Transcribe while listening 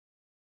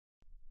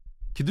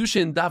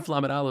Kiddushin Daf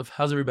Lamed Aleph.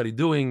 How's everybody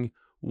doing?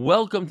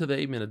 Welcome to the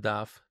 8-minute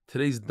Daf.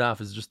 Today's Daf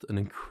is just an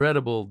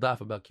incredible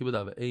Daf about Kibbud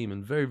Av V'Aim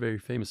and very, very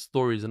famous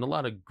stories and a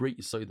lot of great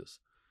Yesodus.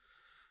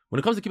 When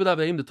it comes to Kibbud Av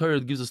V'Aim, the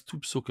Torah gives us two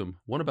psukim.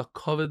 One about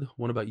Kavod,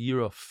 one about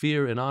Yira,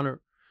 fear and honor.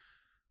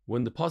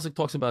 When the pasuk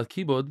talks about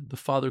Kibbud, the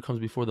father comes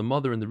before the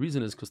mother, and the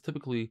reason is because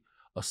typically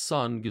a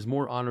son gives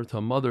more honor to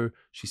a mother.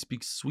 She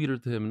speaks sweeter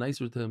to him,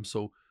 nicer to him.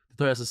 So the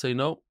Torah has to say,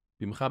 no,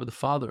 be Mechabed the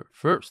father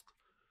first.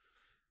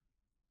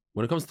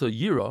 When it comes to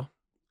Yira,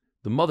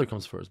 the mother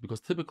comes first, because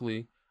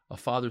typically a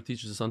father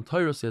teaches his son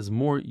Torah, so he has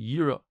more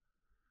Yira.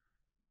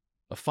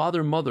 A father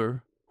and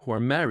mother who are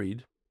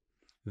married,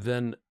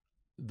 then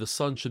the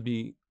son should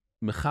be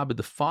Mechabed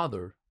the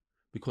father,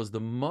 because the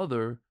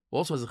mother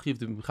also has a chiv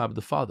to be Mechabed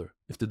the father.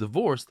 If they're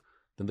divorced,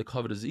 then the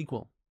kavod is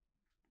equal.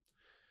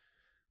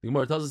 The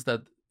Gemara tells us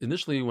that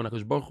initially when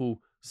HaKadosh Baruch Hu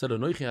said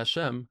Anochi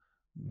Hashem,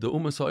 the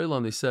Umas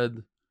Ha'olam, they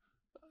said,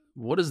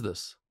 what is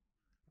this?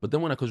 But then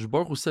when HaKadosh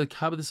Baruch Hu said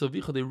Kabed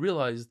Avicha, they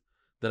realized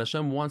that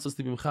Hashem wants us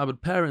to be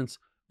Mechabed parents,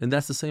 and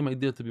that's the same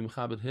idea, to be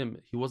Mechabed him.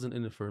 He wasn't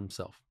in it for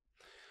himself.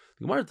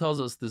 The Gemara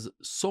tells us there's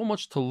so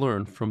much to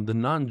learn from the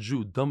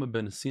non-Jew Dama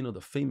ben Sina, the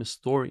famous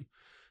story.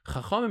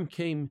 Chachamim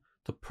came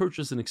to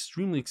purchase an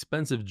extremely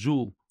expensive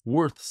jewel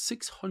worth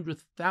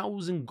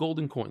 600,000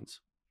 golden coins.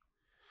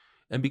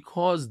 And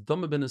because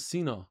Dama ben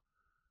Sina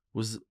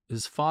was,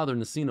 his father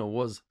Nesina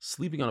was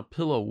sleeping on a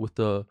pillow with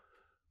the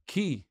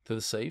key to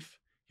the safe,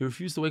 he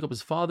refused to wake up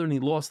his father, and he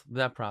lost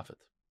that profit.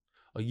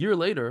 A year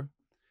later,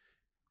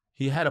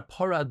 he had a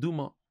para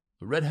aduma,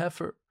 a red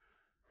heifer.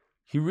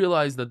 He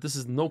realized that this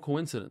is no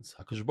coincidence.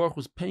 HaKadosh Baruch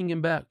was paying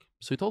him back.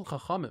 So he told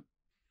Chachamim,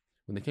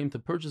 when they came to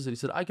purchase it, he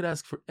said, I could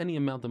ask for any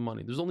amount of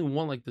money. There's only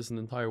one like this in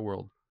the entire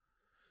world.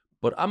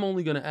 But I'm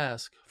only going to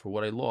ask for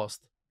what I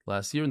lost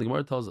last year. And the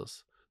Gemara tells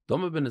us,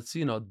 Dama ben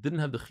Etzina didn't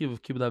have the chiyuv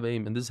of Kibbud Av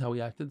V'Aim, and this is how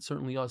he acted.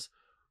 Certainly us,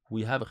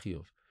 we have a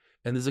chiyuv.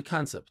 And there's a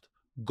concept.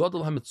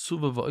 Gadol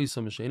ha-mitzvah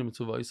va'isa m'she'ein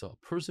mitzvah va'isa. A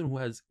person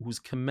who's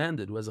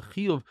commanded, who has a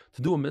chiyuv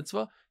to do a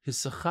mitzvah, his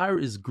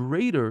sechar is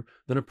greater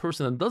than a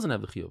person that doesn't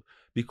have the chiyuv,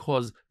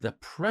 because the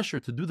pressure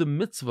to do the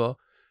mitzvah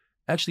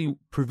actually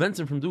prevents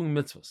him from doing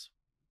mitzvahs.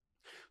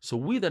 So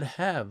we that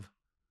have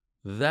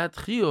that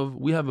chiyuv,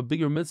 we have a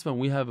bigger mitzvah, and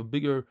we have a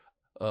bigger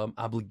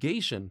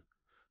obligation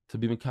to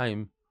be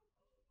mekayim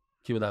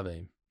Kibbud Av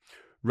V'Aim.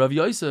 Rav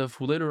Yosef,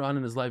 who later on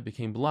in his life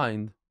became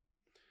blind,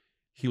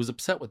 he was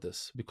upset with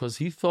this because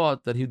he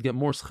thought that he'd get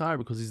more schar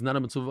because he's not a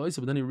mitzvah v'isa,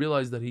 but then he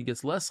realized that he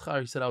gets less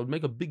schar. He said, I would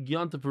make a big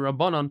yanta for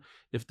Rabbanan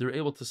if they're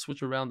able to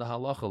switch around the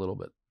halacha a little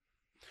bit.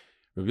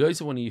 Rav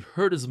Yosef, when he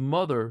heard his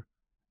mother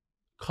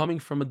coming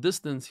from a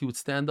distance, he would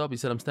stand up. He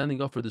said, I'm standing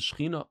up for the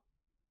Shechina.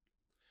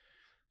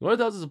 The Lord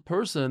tells us a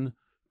person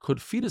could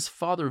feed his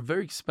father a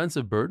very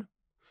expensive bird,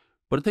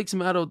 but it takes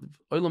him out of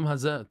Olam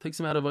Hazeh, it takes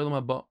him out of Olam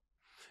Haba.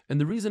 And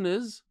the reason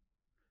is,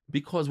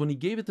 because when he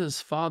gave it to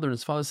his father, and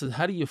his father says,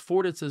 how do you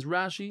afford it? Says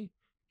Rashi,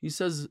 he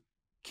says,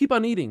 keep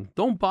on eating.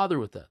 Don't bother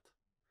with that.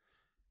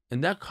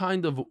 And that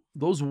kind of,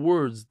 those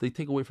words, they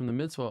take away from the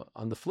mitzvah.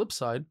 On the flip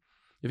side,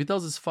 if he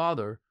tells his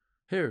father,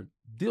 here,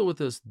 deal with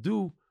this,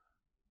 do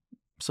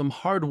some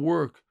hard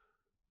work.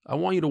 I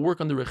want you to work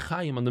on the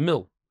rechaim, on the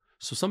mill.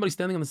 So somebody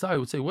standing on the side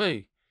would say,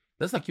 wait,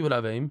 that's not Kibbud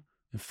Av V'Aim.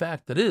 In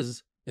fact, that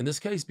is, in this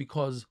case,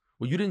 because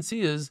what you didn't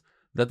see is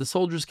that the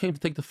soldiers came to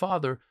take the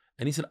father,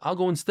 and he said, I'll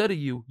go instead of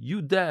you.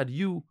 You, dad,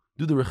 you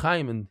do the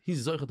rechaim, and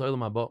he's Zoichet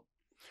Olam Haba.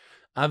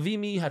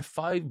 Avimi had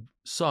 5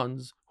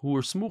 sons who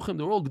were smuchim.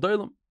 They were all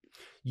g'daylim.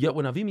 Yet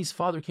when Avimi's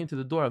father came to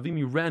the door,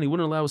 Avimi ran. He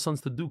wouldn't allow his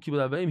sons to do Kibbud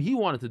Av V'Aim. He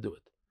wanted to do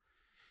it.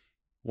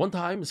 One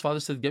time, his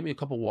father said, get me a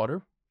cup of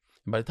water.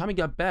 And by the time he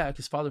got back,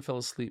 his father fell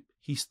asleep.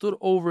 He stood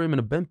over him in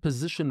a bent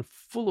position,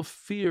 full of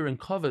fear and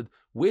kavod,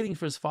 waiting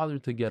for his father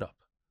to get up.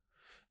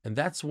 And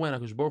that's when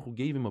HaKadosh Baruch Hu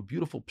gave him a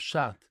beautiful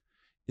pshat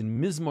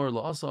in Mizmor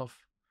La'asaf.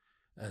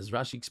 As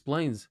Rashi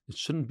explains, it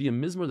shouldn't be a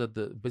mizmor that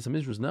the Beis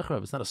HaMikdash is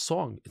nechrav. It's not a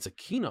song. It's a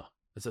kina.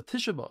 It's a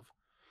Tisha B'Av.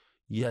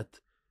 Yet,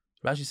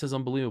 Rashi says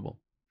unbelievable.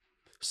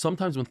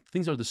 Sometimes when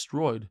things are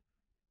destroyed,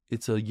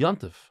 it's a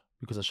yantif,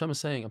 because Hashem is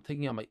saying, I'm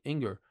taking out my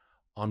anger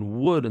on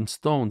wood and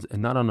stones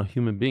and not on a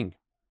human being.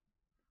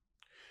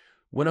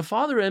 When a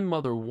father and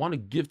mother want to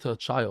give to a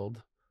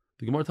child,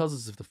 the Gemara tells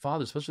us if the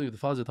father, especially if the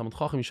father is a Talmid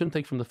Chacham, you shouldn't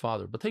take from the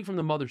father, but take from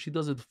the mother. She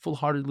does it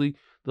full-heartedly.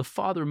 The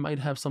father might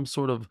have some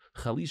sort of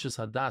chalishas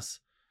hadas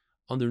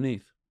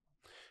underneath.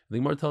 The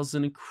Gemara tells us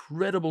an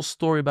incredible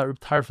story about Reb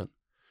Tarfon.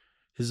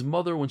 His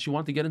mother, when she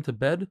wanted to get into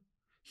bed,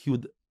 he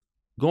would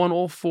go on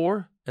all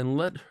 4 and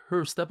let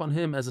her step on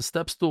him as a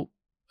step stool.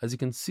 As you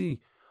can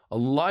see, a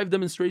live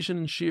demonstration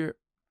in Shir.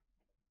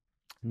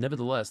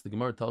 Nevertheless, the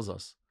Gemara tells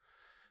us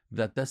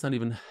that that's not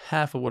even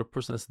half of what a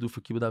person has to do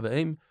for Kibbud Av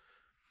V'Aim.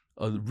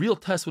 A real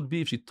test would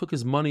be if she took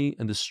his money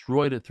and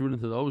destroyed it, threw it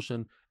into the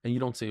ocean, and you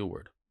don't say a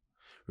word.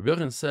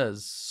 Rabbi Yochanan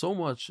says, so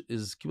much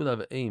is Kibbud Av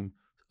V'Aim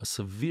a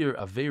severe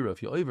avera,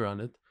 if you're over on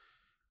it.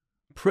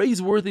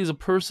 Praiseworthy is a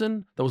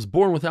person that was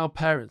born without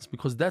parents,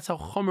 because that's how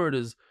chomer it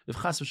is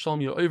if chas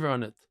v'shalom you're over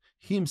on it.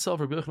 He himself,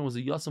 Rabbi Yochanan, was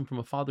a yasam from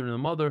a father and a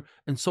mother,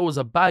 and so was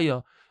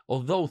Abaya,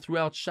 although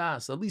throughout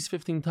Shas, at least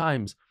 15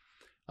 times,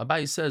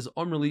 Abai says,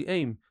 Omrli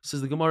Aim,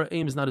 says the Gemara,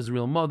 Aim is not his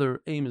real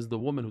mother, Aim is the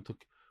woman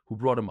who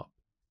brought him up.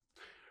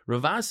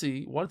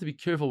 Ravasi wanted to be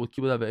careful with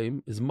Kibbud Av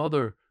Aim. His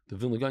mother, the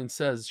Vilna Gaon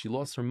says, she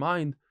lost her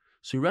mind,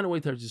 so he ran away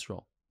to Eretz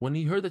Yisrael. When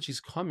he heard that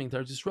she's coming to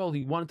Eretz Yisrael,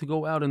 he wanted to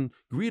go out and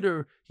greet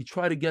her. He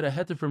tried to get a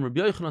heter from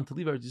Rabbi Yochanan to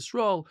leave Eretz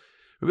Yisrael.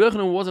 Rabbi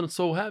Yochanan wasn't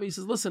so happy. He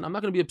says, listen, I'm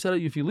not going to be upset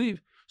at you if you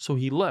leave. So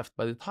he left.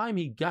 By the time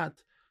he got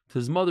to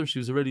his mother, she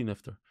was already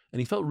nifter. And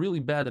he felt really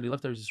bad that he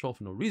left Eretz Yisrael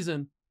for no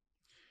reason.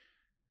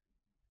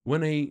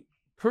 When a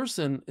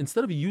person,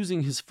 instead of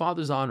using his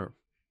father's honor,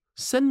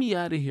 send me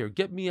out of here,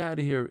 get me out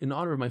of here in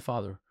honor of my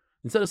father.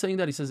 Instead of saying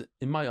that, he says,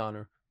 in my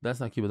honor. That's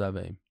not Kibbud Av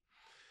V'Eim.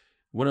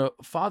 When a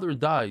father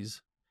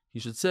dies, he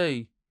should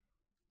say,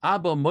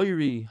 Abba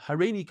Moiri,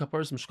 Hareini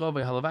Kaparis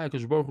Mishkavai Halavai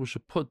Akash Baruch Hu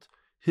should put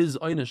his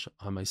einish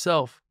on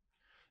myself.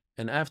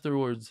 And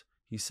afterwards,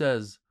 he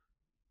says,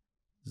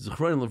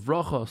 Zichron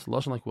Levracha,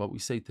 lashon like what we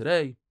say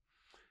today.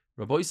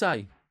 Rabbi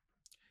Isai,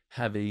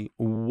 have a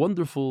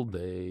wonderful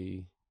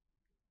day.